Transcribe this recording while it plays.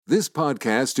This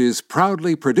podcast is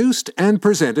proudly produced and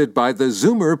presented by the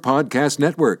Zoomer Podcast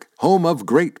Network, home of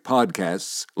great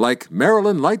podcasts like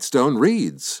Marilyn Lightstone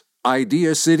Reads,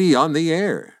 Idea City on the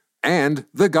Air, and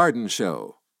The Garden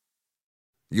Show.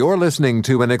 You're listening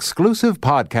to an exclusive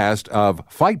podcast of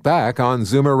Fight Back on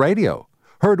Zoomer Radio,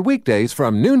 heard weekdays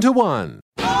from noon to 1.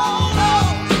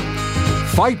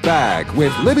 Fight Back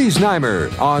with Libby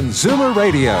Znaimer on Zoomer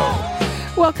Radio.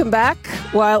 Welcome back.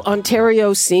 While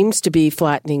Ontario seems to be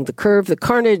flattening the curve, the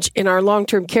carnage in our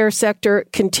long-term care sector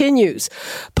continues.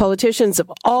 Politicians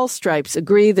of all stripes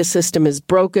agree the system is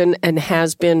broken and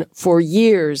has been for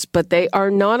years, but they are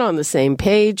not on the same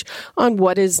page on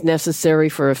what is necessary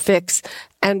for a fix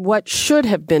and what should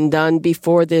have been done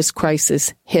before this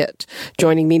crisis hit.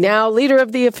 Joining me now, leader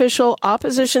of the official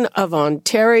Opposition of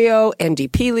Ontario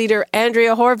NDP leader,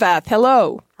 Andrea Horwath.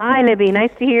 Hello. Hi, Libby.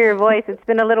 Nice to hear your voice. It's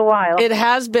been a little while. It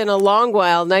has been a long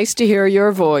while. Nice to hear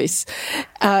your voice.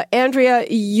 Andrea,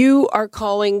 you are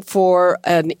calling for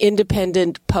an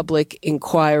independent public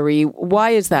inquiry.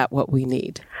 Why is that what we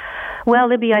need? Well,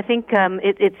 Libby, I think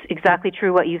it's exactly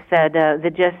true what you said.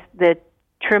 The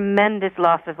tremendous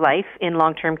loss of life in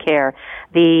long-term care,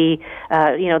 the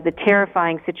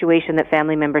terrifying situation that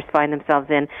family members find themselves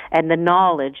in, and the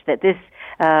knowledge that this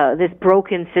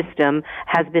broken system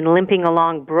has been limping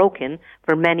along broken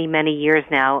for many, many years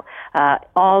now.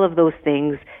 All of those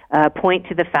things point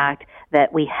to the fact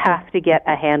that we have to get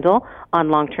a handle on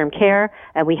long-term care,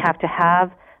 and we have to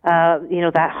have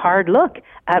that hard look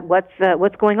at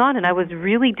what's going on. And I was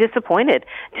really disappointed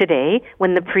today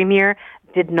when the Premier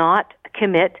did not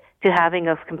commit to having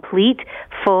a complete,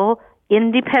 full,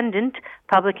 independent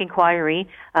public inquiry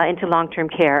into long-term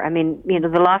care. I mean,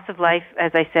 the loss of life,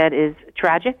 as I said, is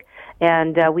tragic,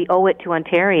 and we owe it to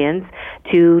Ontarians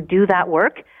to do that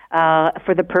work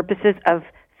for the purposes of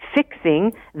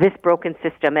fixing this broken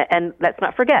system. And let's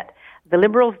not forget, the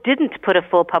Liberals didn't put a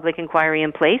full public inquiry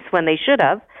in place when they should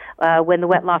have, when the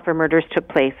Wettlaufer murders took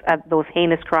place. Those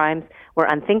heinous crimes were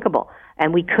unthinkable.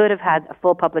 And we could have had a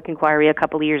full public inquiry a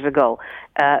couple of years ago.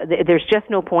 There's just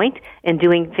no point in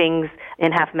doing things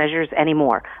in half measures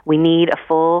anymore. We need a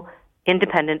full,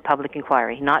 independent public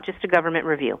inquiry, not just a government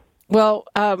review. Well,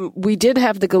 we did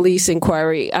have the Galeese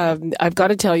inquiry. I've got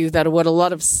to tell you that what a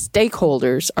lot of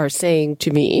stakeholders are saying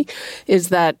to me is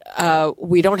that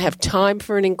we don't have time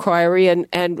for an inquiry,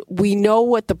 and we know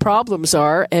what the problems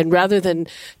are, and rather than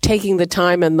taking the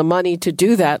time and the money to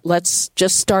do that, let's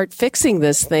just start fixing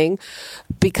this thing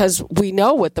because we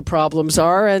know what the problems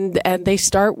are, and they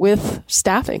start with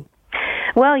staffing.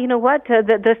 Well, you know what?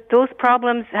 Those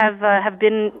problems have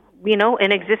been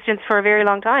in existence for a very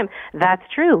long time. That's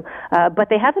true. But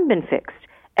they haven't been fixed.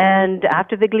 And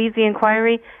after the Galeese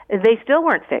inquiry, they still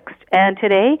weren't fixed. And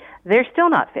today, they're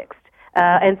still not fixed.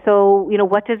 And so,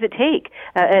 what does it take?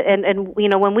 And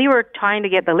when we were trying to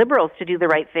get the Liberals to do the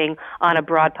right thing on a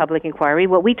broad public inquiry,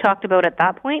 what we talked about at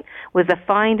that point was a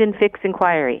find and fix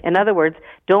inquiry. In other words,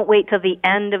 don't wait till the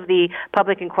end of the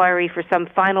public inquiry for some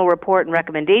final report and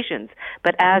recommendations.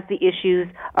 But as the issues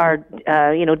are,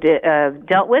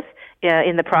 dealt with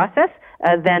in the process,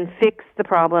 then fix the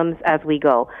problems as we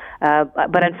go.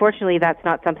 But unfortunately, that's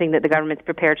not something that the government's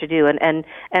prepared to do. And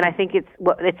I think it's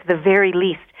the very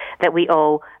least that we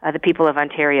owe the people of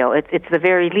Ontario. It's the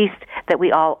very least that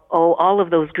we all owe all of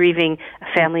those grieving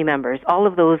family members, all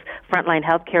of those frontline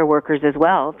healthcare workers as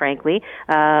well, frankly,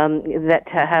 that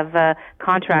have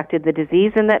contracted the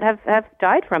disease and that have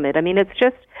died from it. I mean, it's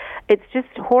just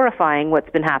horrifying what's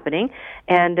been happening,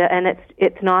 and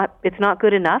it's not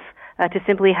good enough to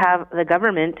simply have the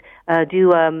government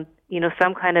do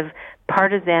some kind of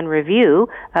partisan review,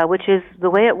 which is the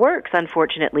way it works,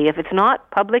 unfortunately. If it's not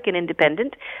public and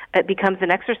independent, it becomes an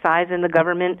exercise in the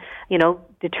government,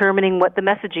 determining what the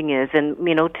messaging is. And,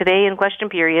 today in question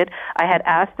period, I had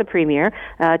asked the Premier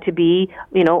to be,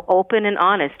 open and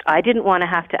honest. I didn't want to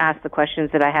have to ask the questions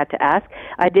that I had to ask.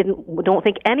 I don't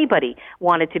think anybody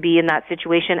wanted to be in that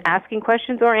situation asking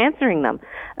questions or answering them.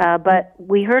 But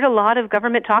we heard a lot of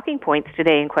government talking points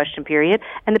today in question period,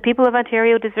 and the people of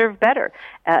Ontario deserve better.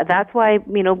 That's why,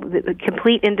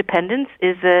 complete independence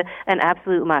is an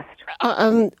absolute must.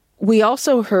 We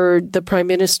also heard the Prime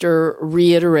Minister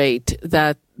reiterate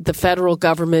that the federal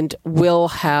government will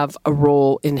have a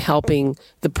role in helping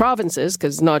the provinces,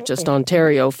 because not just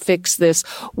Ontario, fix this.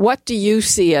 What do you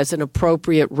see as an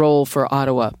appropriate role for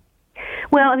Ottawa?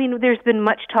 Well, I mean, there's been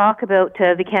much talk about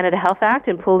the Canada Health Act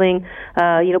and pulling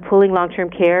long-term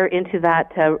care into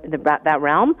that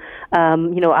realm.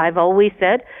 I've always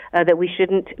said that we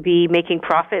shouldn't be making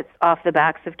profits off the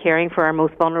backs of caring for our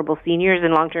most vulnerable seniors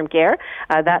in long-term care.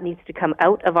 That needs to come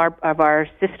out of our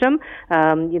system.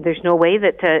 There's no way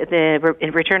that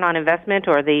the return on investment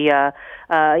or the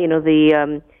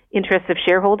interests of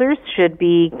shareholders should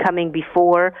be coming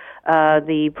before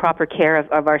the proper care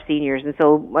of our seniors. And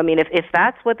so, I mean, if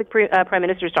that's what the Prime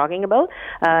Minister is talking about,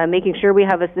 making sure we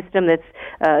have a system that's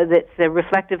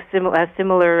reflective,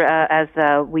 similar as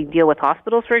we deal with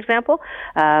hospitals, for example,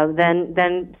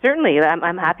 then certainly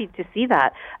I'm happy to see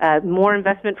that. More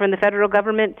investment from the federal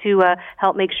government to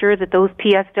help make sure that those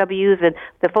PSWs and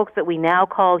the folks that we now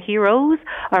call heroes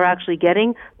are actually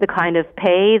getting the kind of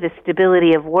pay, the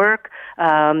stability of work,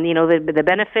 the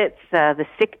benefits, the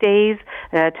sick days,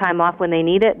 time off when they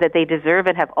need it, that they deserve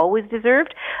and have always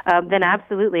deserved, then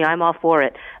absolutely I'm all for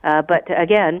it. But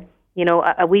again,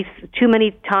 we've too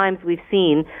many times we've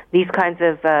seen these kinds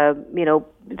of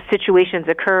situations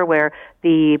occur where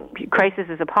the crisis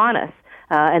is upon us.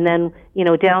 And then,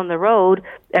 down the road,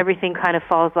 everything kind of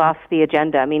falls off the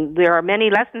agenda. I mean, there are many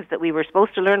lessons that we were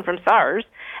supposed to learn from SARS,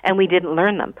 and we didn't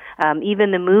learn them.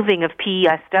 Even the moving of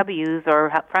PSWs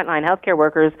or frontline healthcare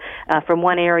workers from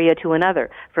one area to another,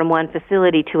 from one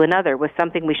facility to another, was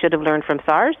something we should have learned from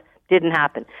SARS. Didn't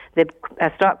happen. The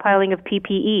stockpiling of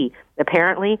PPE,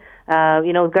 apparently,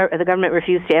 the government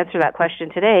refused to answer that question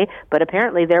today, but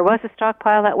apparently there was a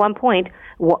stockpile at one point.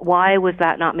 Why was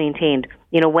that not maintained?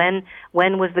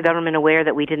 When was the government aware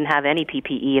that we didn't have any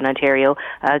PPE in Ontario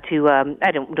I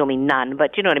don't mean none,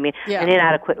 but you know what I mean? Yeah.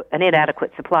 An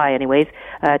inadequate supply anyways,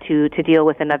 to deal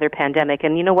with another pandemic.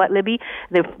 And you know what, Libby?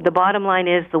 The bottom line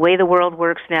is the way the world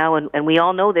works now, and we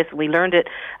all know this, we learned it,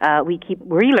 we keep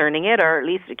relearning it, or at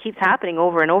least it keeps happening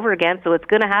over and over again, so it's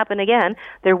going to happen again.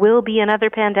 There will be another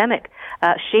pandemic.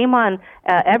 Shame on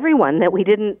everyone that we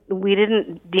didn't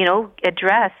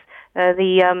address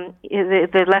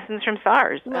the lessons from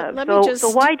SARS. So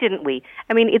why didn't we?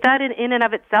 I mean, that in and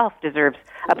of itself deserves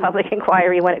a public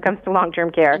inquiry when it comes to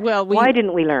long-term care. Well, why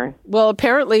didn't we learn? Well,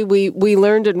 apparently we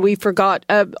learned and we forgot.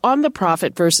 On the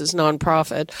profit versus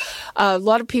non-profit, a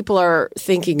lot of people are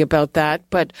thinking about that,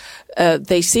 but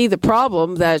they see the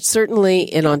problem that certainly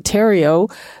in Ontario,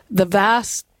 the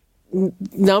vast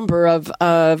number of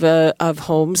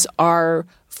homes are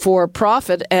for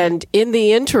profit, and in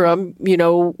the interim,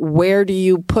 where do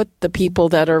you put the people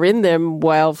that are in them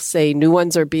while, say, new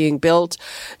ones are being built?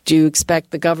 Do you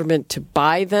expect the government to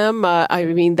buy them? I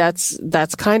mean, that's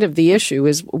kind of the issue,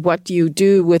 is what do you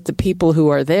do with the people who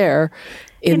are there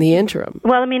in the interim?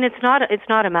 Well, I mean, it's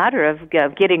not a matter of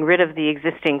getting rid of the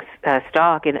existing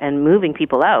stock and moving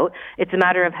people out. It's a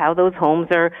matter of how those homes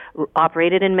are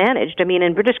operated and managed. I mean,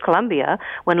 in British Columbia,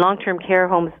 when long-term care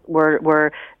homes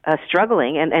were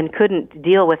struggling and couldn't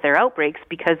deal with their outbreaks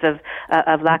because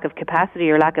of lack of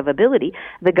capacity or lack of ability,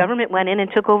 the government went in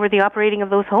and took over the operating of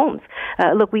those homes.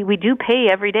 Look, we do pay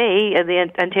every day. The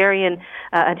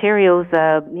Ontario's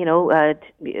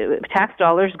tax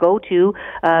dollars go to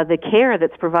the care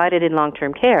that's provided in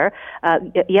long-term care.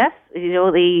 Yes,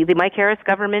 the Mike Harris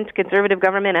government, Conservative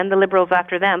government, and the Liberals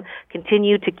after them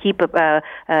continue to keep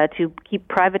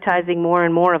privatizing more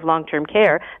and more of long-term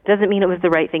care. Doesn't mean it was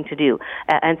the right thing to do.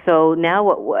 And so now,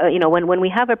 when we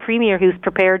have a premier who's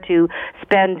prepared to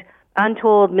spend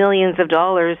untold millions of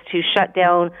dollars to shut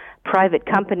down private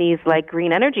companies like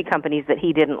green energy companies that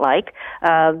he didn't like,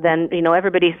 then,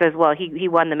 everybody says, well, he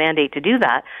won the mandate to do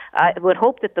that. I would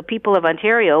hope that the people of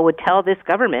Ontario would tell this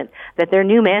government that their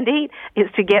new mandate is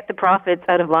to get the profits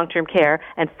out of long-term care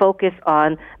and focus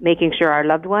on making sure our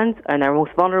loved ones and our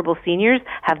most vulnerable seniors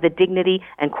have the dignity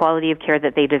and quality of care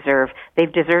that they deserve.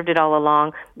 They've deserved it all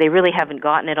along. They really haven't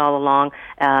gotten it all along.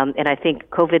 And I think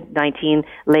COVID-19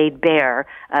 laid bare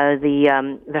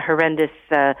the horrendous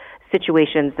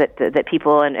situations that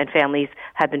people and families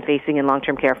have been facing in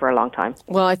long-term care for a long time.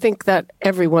 Well, I think that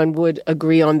everyone would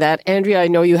agree on that. Andrea, I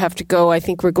know you have to go. I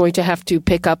think we're going to have to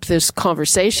pick up this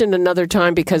conversation another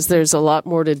time because there's a lot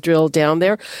more to drill down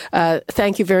there.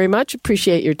 Thank you very much.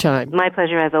 Appreciate your time. My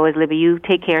pleasure, as always, Libby. You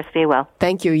take care. Stay well.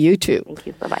 Thank you. You too. Thank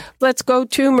you. Bye-bye. Let's go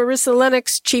to Marissa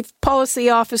Lennox, Chief Policy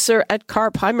Officer at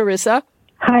CARP. Hi, Marissa.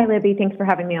 Hi, Libby. Thanks for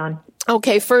having me on.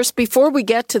 Okay, first, before we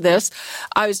get to this,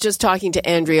 I was just talking to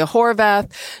Andrea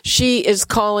Horwath. She is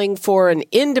calling for an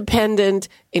independent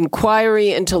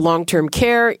inquiry into long-term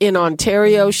care in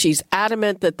Ontario. She's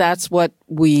adamant that that's what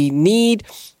we need.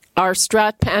 Our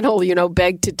Strat panel,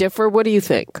 beg to differ. What do you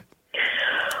think?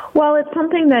 Well, it's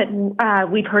something that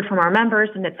we've heard from our members,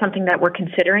 and it's something that we're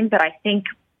considering, but I think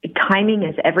timing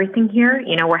is everything here.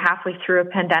 We're halfway through a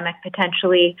pandemic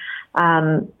potentially.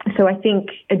 So I think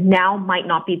now might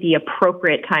not be the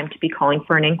appropriate time to be calling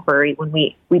for an inquiry when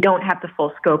we don't have the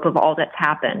full scope of all that's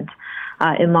happened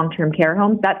in long-term care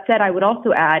homes. That said, I would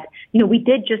also add, we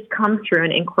did just come through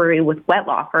an inquiry with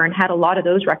Wettlaufer and had a lot of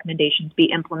those recommendations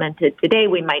be implemented today.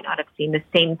 We might not have seen the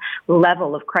same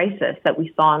level of crisis that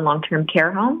we saw in long-term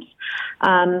care homes.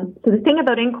 So the thing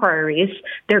about inquiries,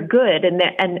 they're good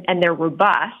and they're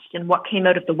robust. And what came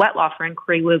out of the Wettlaufer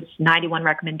inquiry was 91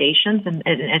 recommendations, and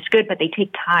it's good, but they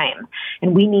take time,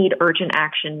 and we need urgent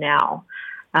action now.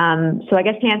 So I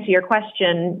guess to answer your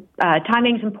question,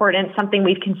 timing is important, something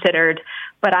we've considered,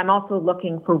 but I'm also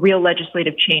looking for real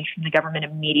legislative change from the government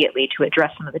immediately to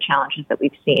address some of the challenges that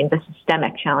we've seen, the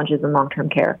systemic challenges in long-term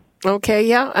care. Okay,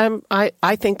 yeah,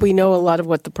 I think we know a lot of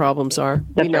what the problems are.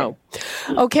 That's we know.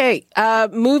 Right. Okay,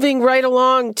 moving right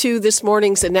along to this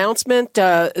morning's announcement.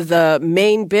 The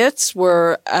main bits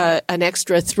were an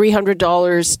extra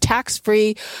 $300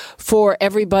 tax-free for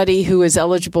everybody who is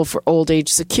eligible for old age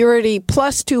security,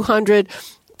 plus $200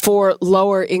 for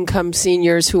lower income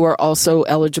seniors who are also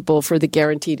eligible for the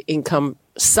guaranteed income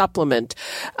supplement.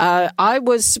 I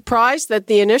was surprised that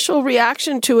the initial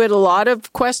reaction to it, a lot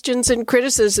of questions and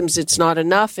criticisms. It's not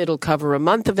enough. It'll cover a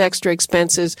month of extra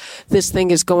expenses. This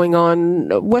thing is going on.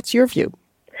 What's your view?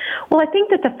 Well, I think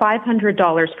that the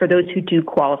 $500 for those who do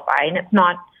qualify, and it's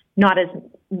not as,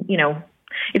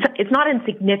 it's not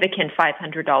insignificant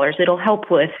 $500. It'll help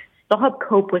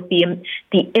cope with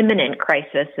the imminent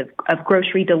crisis of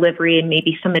grocery delivery and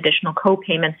maybe some additional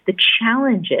co-payments. The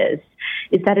challenge is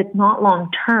that it's not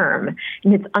long-term,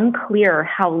 and it's unclear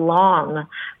how long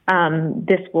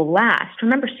this will last.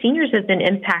 Remember, seniors have been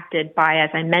impacted by, as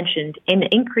I mentioned, an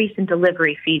increase in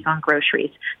delivery fees on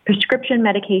groceries, prescription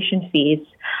medication fees,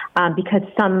 because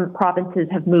some provinces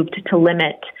have moved to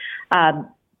limit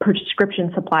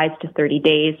prescription supplies to 30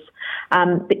 days.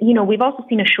 But, we've also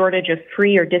seen a shortage of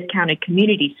free or discounted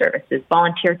community services.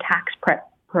 Volunteer tax prep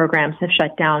programs have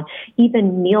shut down.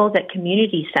 Even meals at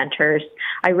community centers.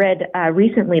 I read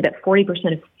recently that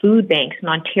 40% of food banks in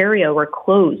Ontario were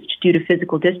closed due to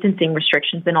physical distancing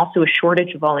restrictions and also a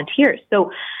shortage of volunteers.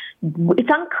 So it's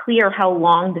unclear how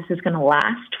long this is going to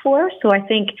last for. So I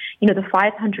think, the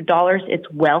 $500, it's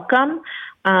welcome,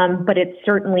 but it's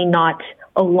certainly not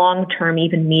a long-term,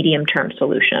 even medium-term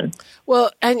solution.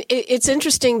 Well, and it's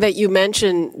interesting that you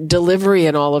mentioned delivery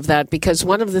and all of that, because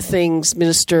one of the things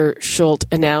Minister Schultz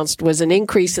announced was an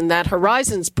increase in that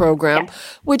Horizons program,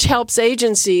 which helps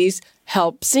agencies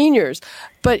help seniors.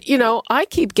 But, I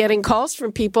keep getting calls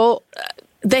from people.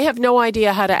 They have no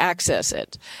idea how to access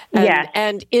it.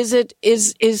 And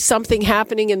is something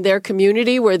happening in their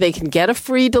community where they can get a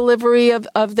free delivery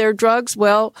of their drugs?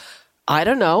 Well, I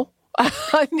don't know.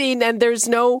 I mean, and there's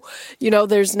no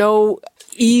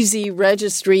easy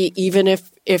registry, even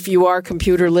if you are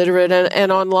computer literate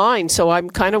and online. So I'm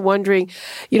kind of wondering,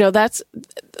 that's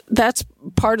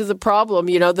part of the problem.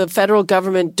 The federal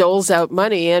government doles out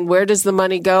money, and where does the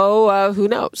money go? Who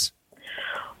knows?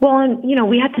 Well, and,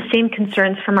 we had the same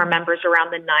concerns from our members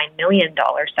around the $9 million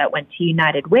that went to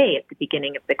United Way at the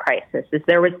beginning of the crisis. It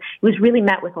was really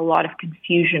met with a lot of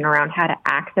confusion around how to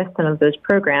access some of those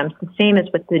programs, the same as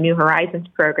with the New Horizons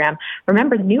program.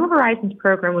 Remember, the New Horizons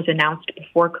program was announced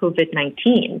before COVID-19.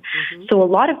 Mm-hmm. So a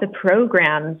lot of the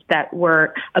programs that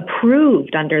were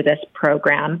approved under this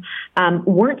program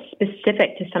weren't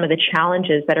specific to some of the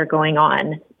challenges that are going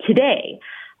on today.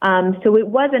 So it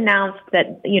was announced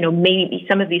that, maybe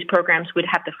some of these programs would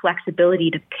have the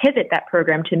flexibility to pivot that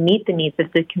program to meet the needs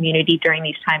of the community during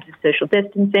these times of social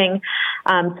distancing.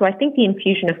 So I think the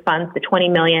infusion of funds, the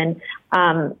 $20 million,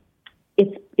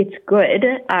 it's good.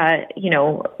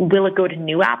 Will it go to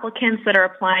new applicants that are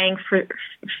applying for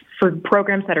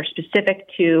programs that are specific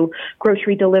to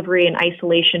grocery delivery and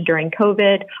isolation during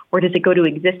COVID? Or does it go to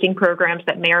existing programs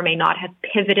that may or may not have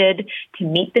pivoted to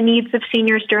meet the needs of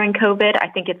seniors during COVID? I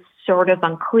think it's sort of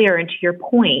unclear. And to your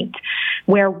point,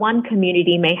 where one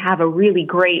community may have a really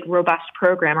great, robust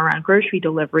program around grocery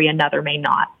delivery, another may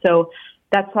not. So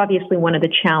that's obviously one of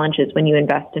the challenges when you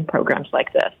invest in programs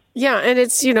like this. Yeah, and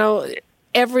it's,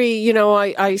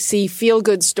 I see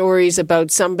feel-good stories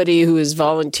about somebody who is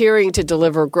volunteering to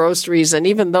deliver groceries, and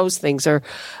even those things are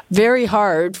very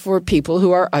hard for people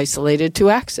who are isolated to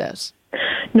access.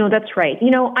 No, that's right.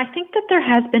 I think that there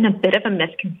has been a bit of a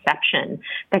misconception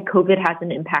that COVID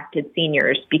hasn't impacted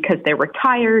seniors because they're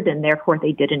retired and therefore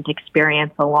they didn't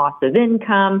experience a loss of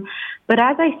income. But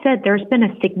as I said, there's been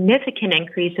a significant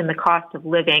increase in the cost of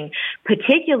living,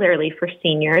 particularly for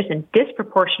seniors and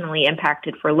disproportionately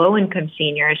impacted for low-income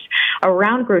seniors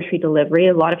around grocery delivery.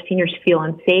 A lot of seniors feel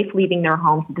unsafe leaving their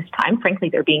homes at this time. Frankly,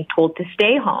 they're being told to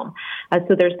stay home.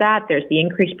 So there's that. There's the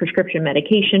increased prescription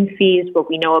medication fees. What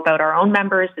we know about our own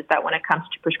members is that when it comes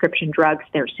to prescription drugs,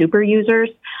 they're super users.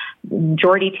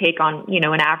 Majority take on,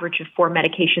 an average of 4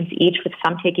 medications each, with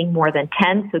some taking more than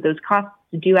 10. So those costs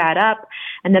do add up.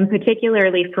 And then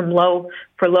particularly for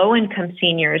low-income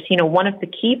seniors, one of the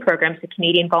key programs, the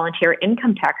Canadian Volunteer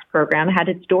Income Tax Program, had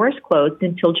its doors closed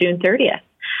until June 30th.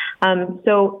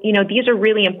 So these are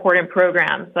really important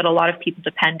programs that a lot of people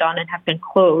depend on and have been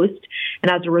closed.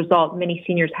 And as a result, many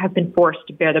seniors have been forced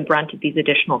to bear the brunt of these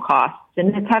additional costs.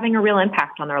 And it's having a real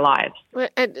impact on their lives.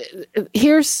 And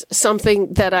here's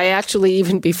something that I actually,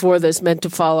 even before this, meant to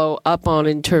follow up on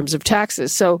in terms of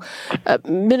taxes. So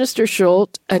Minister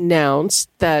Schultz announced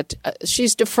that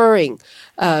she's deferring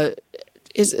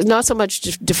is not so much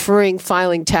deferring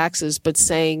filing taxes, but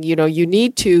saying, you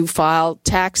need to file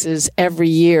taxes every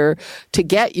year to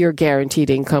get your guaranteed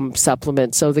income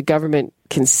supplement so the government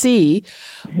can see.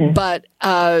 Mm-hmm. But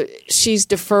she's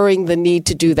deferring the need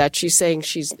to do that. She's saying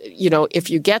if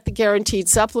you get the guaranteed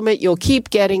supplement, you'll keep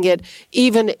getting it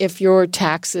even if your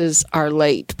taxes are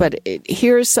late. But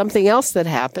here's something else that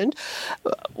happened.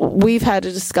 We've had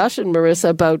a discussion, Marissa,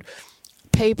 about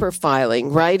paper filing,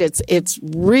 right? It's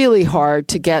really hard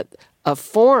to get a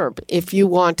form if you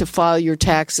want to file your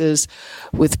taxes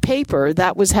with paper.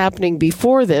 That was happening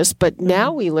before this, but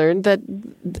now we learned that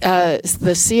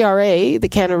the CRA, the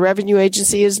Canada Revenue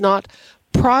Agency, is not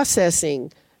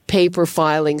processing paper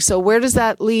filing. So where does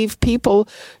that leave people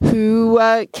who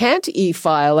can't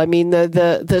e-file? I mean,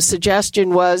 the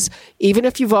suggestion was, even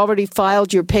if you've already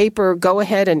filed your paper, go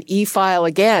ahead and e-file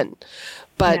again.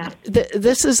 But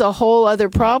this is a whole other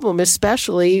problem,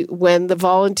 especially when the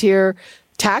volunteer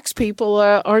tax people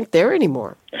aren't there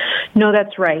anymore. No,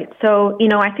 that's right. So,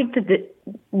 I think that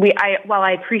while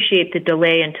I appreciate the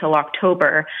delay until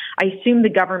October, I assume the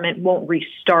government won't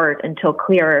restart until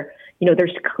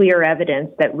there's clear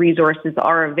evidence that resources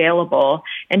are available.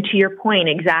 And to your point,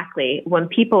 exactly, when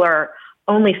people are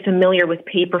only familiar with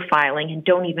paper filing and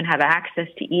don't even have access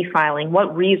to e-filing,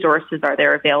 what resources are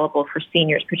there available for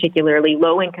seniors, particularly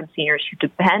low-income seniors who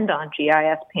depend on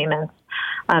GIS payments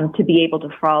to be able to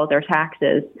file their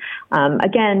taxes?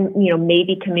 Again,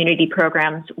 maybe community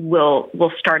programs will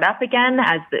start up again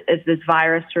as this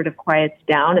virus sort of quiets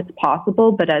down. It's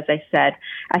possible, but as I said,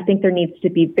 I think there needs to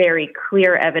be very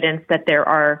clear evidence that there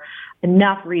are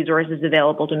enough resources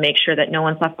available to make sure that no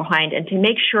one's left behind and to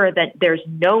make sure that there's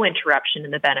no interruption in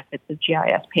the benefits of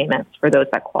GIS payments for those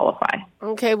that qualify.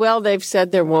 Okay, well, they've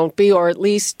said there won't be, or at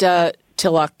least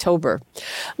till October.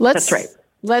 That's right.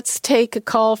 Let's take a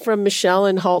call from Michelle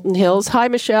in Halton Hills. Hi,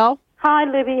 Michelle. Hi,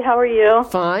 Libby. How are you?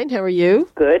 Fine. How are you?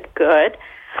 Good.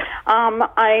 I'm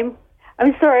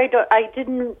sorry, I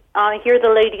didn't hear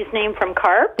the lady's name from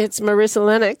CARP. It's Marissa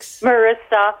Lennox.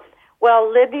 Marissa.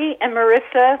 Well, Libby and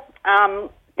Marissa,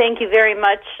 thank you very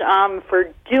much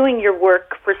for doing your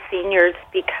work for seniors,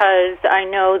 because I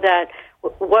know that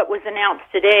what was announced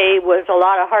today was a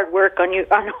lot of hard work on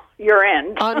your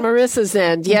end. On Marissa's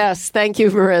end, yes. Thank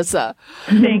you, Marissa.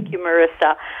 Thank you,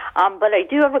 Marissa. But I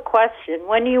do have a question.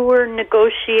 When you were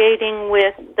negotiating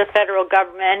with the federal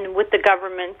government and with the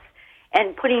governments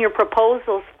and putting your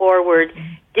proposals forward,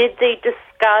 did they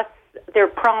discuss their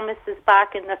promises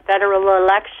back in the federal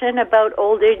election about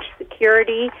old age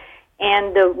security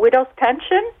and the widow's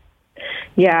pension?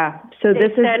 Yeah. So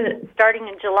they said starting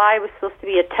in July was supposed to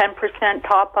be a 10%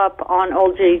 top-up on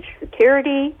old age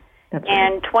security. That's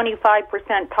and right.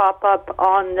 25% top-up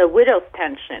on the widow's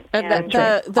pension. And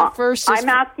the first is... I'm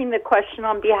asking the question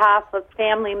on behalf of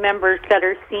family members that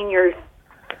are seniors.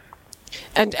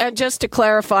 And just to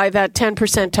clarify, that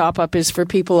 10% top-up is for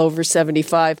people over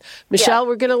 75. Michelle,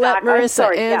 we're going to let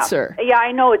Marissa answer. Yeah,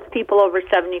 I know it's people over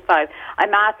 75.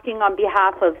 I'm asking on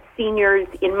behalf of seniors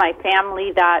in my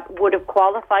family that would have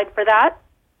qualified for that.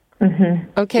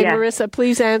 Mm-hmm. Okay, yes. Marissa,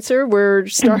 please answer. We're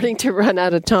starting to run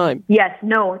out of time. Yes,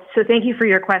 no. So thank you for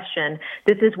your question.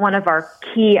 This is one of our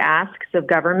key asks of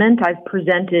government. I've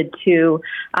presented to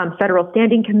federal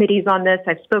standing committees on this.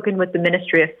 I've spoken with the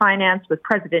Ministry of Finance, with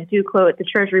President Duclos at the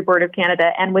Treasury Board of Canada,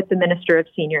 and with the Minister of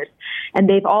Seniors. And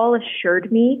they've all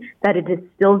assured me that it is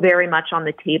still very much on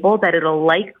the table, that it'll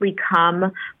likely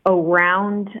come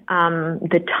around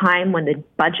the time when the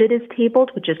budget is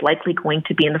tabled, which is likely going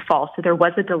to be in the fall. So there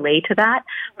was a delay way to that,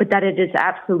 but that it is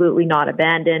absolutely not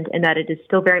abandoned and that it is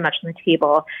still very much on the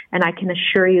table. And I can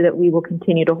assure you that we will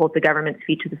continue to hold the government's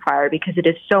feet to the fire because it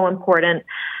is so important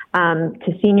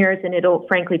to seniors, and it'll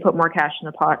frankly put more cash in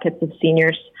the pockets of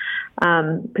seniors,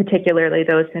 particularly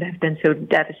those that have been so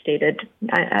devastated,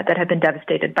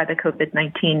 by the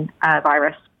COVID-19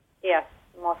 virus. Yes,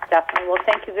 most definitely. Well,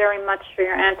 thank you very much for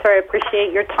your answer. I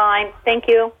appreciate your time. Thank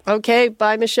you. Okay,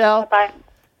 bye, Michelle. Bye.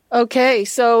 Okay,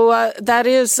 so that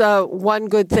is one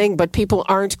good thing, but people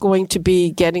aren't going to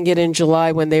be getting it in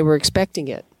July when they were expecting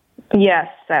it. Yes,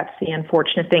 that's the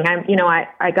unfortunate thing.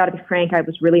 I got to be frank, I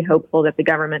was really hopeful that the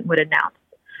government would announce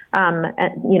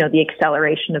the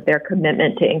acceleration of their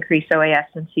commitment to increase OAS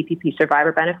and CPP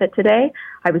survivor benefit today.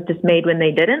 I was dismayed when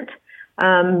they didn't.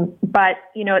 But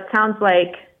it sounds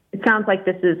like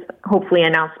this is hopefully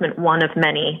announcement one of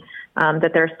many,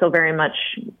 that they're still very much,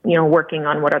 working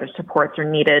on what other supports are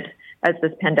needed as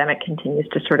this pandemic continues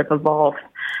to sort of evolve.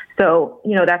 So,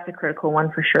 that's a critical one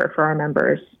for sure for our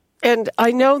members. And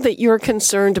I know that you're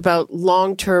concerned about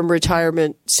long-term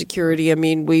retirement security. I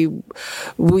mean,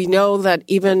 we know that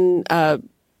even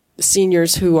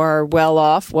seniors who are well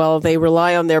off, they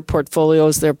rely on their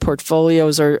portfolios. Their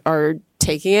portfolios are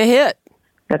taking a hit.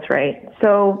 That's right.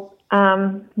 So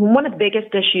one of the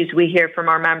biggest issues we hear from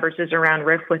our members is around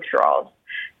RRIF withdrawals.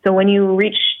 So when you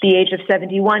reach the age of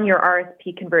 71, your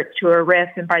RSP converts to a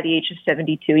RRIF, and by the age of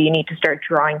 72, you need to start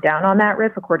drawing down on that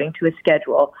RRIF according to a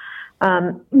schedule.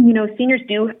 Seniors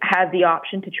do have the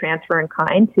option to transfer in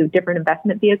kind to a different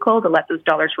investment vehicle to let those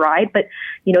dollars ride. But,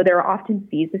 there are often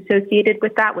fees associated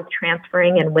with that, with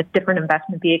transferring and with different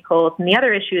investment vehicles. And the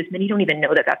other issue is many don't even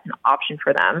know that that's an option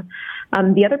for them.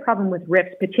 The other problem with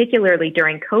RRIFs, particularly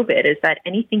during COVID, is that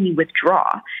anything you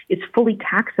withdraw is fully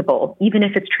taxable, even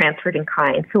if it's transferred in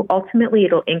kind. So ultimately,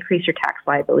 it'll increase your tax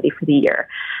liability for the year,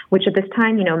 which at this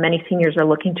time, many seniors are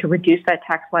looking to reduce that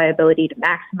tax liability to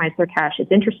maximize their cash.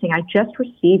 It's interesting. I just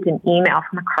received an email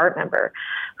from a CARP member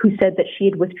who said that she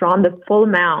had withdrawn the full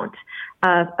amount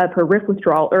of her RRIF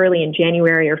withdrawal early in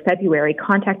January or February,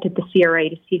 contacted the CRA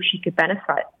to see if she could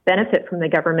benefit from the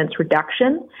government's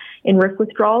reduction in RRIF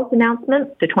withdrawals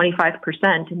announcements to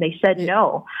 25%, and they said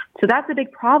no. So that's a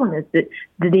big problem, is that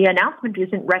the announcement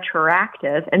isn't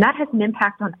retroactive, and that has an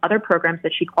impact on other programs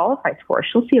that she qualifies for.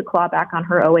 She'll see a clawback on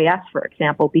her OAS, for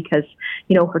example, because,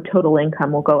 her total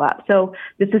income will go up. So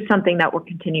this is something that we're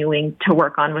continuing to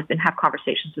work on with and have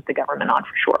conversations with the government on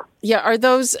for sure. Yeah,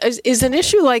 is an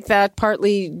issue like that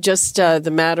partly just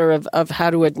the matter of how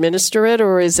to administer it,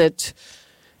 or is it,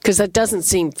 because that doesn't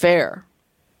seem fair?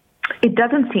 It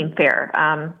doesn't seem fair.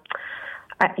 I'm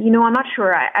not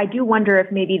sure. I do wonder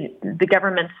if maybe the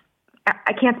government's,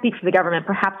 I can't speak for the government.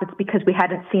 Perhaps it's because we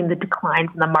hadn't seen the declines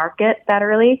in the market that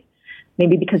early.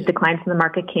 Maybe because declines in the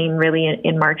market came really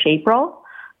in March, April.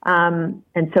 And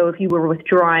so if you were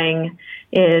withdrawing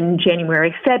in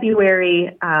January,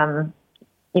 February,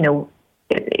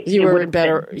 you were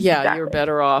better. Yeah, exactly. You're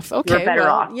better off. Okay, you're better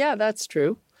off. Yeah, that's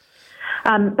true.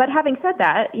 But having said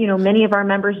that, many of our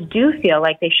members do feel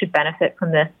like they should benefit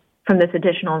from this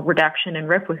additional reduction in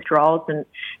RRIF withdrawals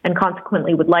and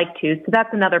consequently would like to. So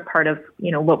that's another part of,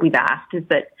 what we've asked, is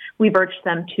that we've urged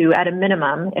them to, at a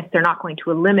minimum, if they're not going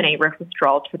to eliminate RRIF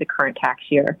withdrawals for the current tax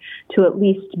year, to at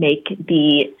least make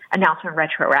the announcement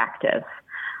retroactive.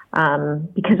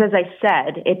 Because as I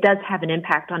said, it does have an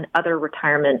impact on other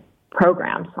retirement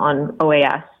programs on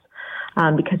OAS.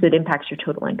 Because it impacts your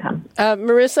total income.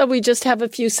 Marissa, we just have a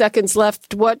few seconds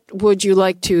left. What would you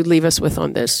like to leave us with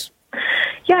on this?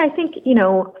 Yeah, I think,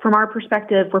 from our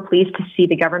perspective, we're pleased to see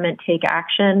the government take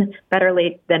action, better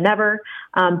late than never,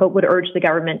 but would urge the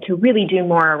government to really do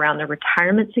more around the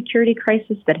retirement security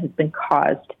crisis that has been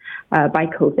caused by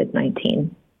COVID-19.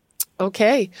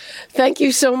 Okay. Thank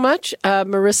you so much,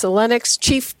 Marissa Lennox,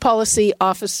 Chief Policy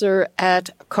Officer at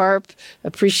CARP.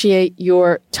 Appreciate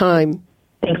your time.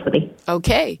 Thanks, Libby.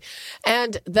 Okay.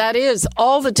 And that is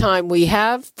all the time we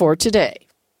have for today.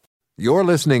 You're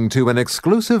listening to an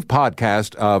exclusive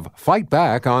podcast of Fight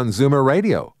Back on Zoomer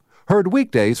Radio. Heard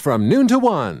weekdays from noon to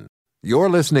 1. You're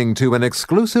listening to an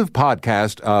exclusive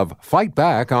podcast of Fight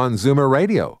Back on Zoomer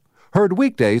Radio. Heard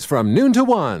weekdays from noon to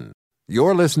 1.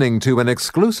 You're listening to an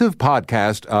exclusive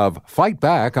podcast of Fight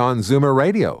Back on Zoomer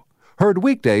Radio. Heard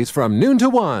weekdays from noon to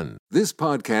 1. This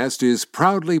podcast is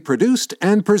proudly produced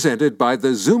and presented by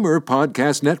the Zoomer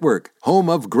Podcast Network, home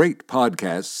of great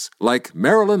podcasts like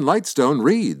Marilyn Lightstone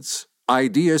Reads,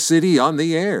 Idea City on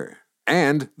the Air,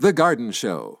 and The Garden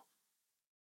Show.